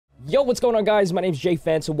Yo, what's going on, guys? My name is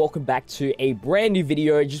JPhanta. Welcome back to a brand new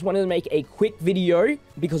video. I just wanted to make a quick video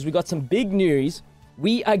because we got some big news.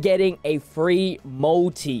 We are getting a free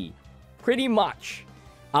multi. Pretty much.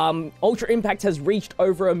 Ultra Impact has reached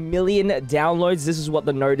over 1 million downloads. This is what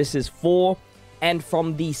the notice is for. And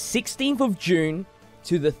from the 16th of June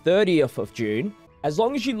to the 30th of June, as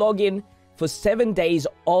long as you log in for 7 days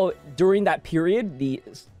during that period, the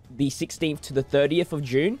 16th to the 30th of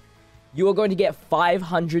June, you are going to get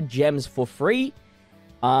 500 gems for free.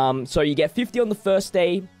 So you get 50 on the first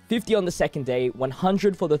day, 50 on the second day,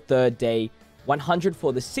 100 for the third day, 100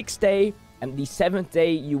 for the sixth day, and the seventh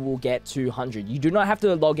day you will get 200. You do not have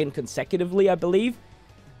to log in consecutively, I believe.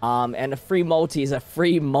 And a free multi is a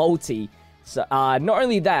free multi. So not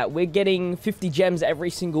only that, we're getting 50 gems every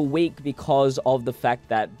single week because of the fact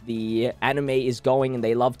that the anime is going and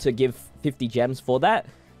they love to give 50 gems for that,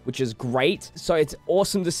 which is great. So it's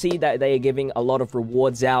awesome to see that they are giving a lot of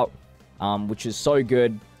rewards out, which is so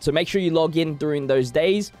good. So make sure you log in during those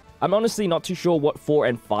days. I'm honestly not too sure what 4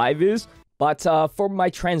 and 5 is, but from my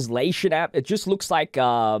translation app, it just looks like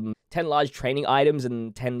 10 large training items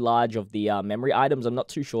and 10 large of the memory items. I'm not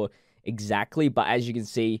too sure exactly, but as you can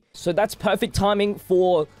see, so that's perfect timing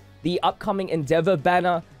for the upcoming Endeavor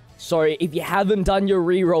banner. So if you haven't done your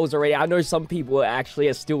rerolls already, I know some people actually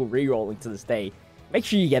are still rerolling to this day. Make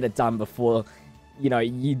sure you get it done before,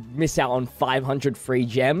 you miss out on 500 free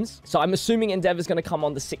gems. So I'm assuming Endeavor's going to come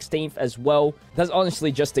on the 16th as well. That's honestly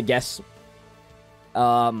just a guess.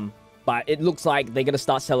 But it looks like they're going to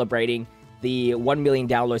start celebrating the 1 million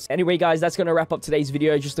downloads. Anyway, guys, that's going to wrap up today's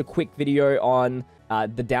video. Just a quick video on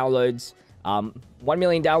the downloads. 1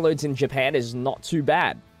 million downloads in Japan is not too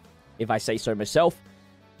bad, if I say so myself.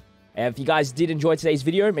 And if you guys did enjoy today's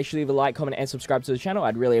video, make sure you leave a like, comment, and subscribe to the channel.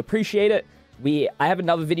 I'd really appreciate it. I have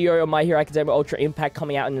another video on My Hero Academia Ultra Impact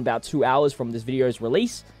coming out in about 2 hours from this video's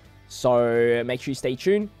release. So make sure you stay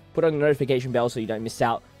tuned. Put on the notification bell so you don't miss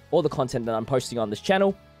out all the content that I'm posting on this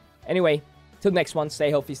channel. Anyway, till the next one,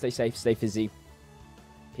 stay healthy, stay safe, stay fizzy.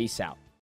 Peace out.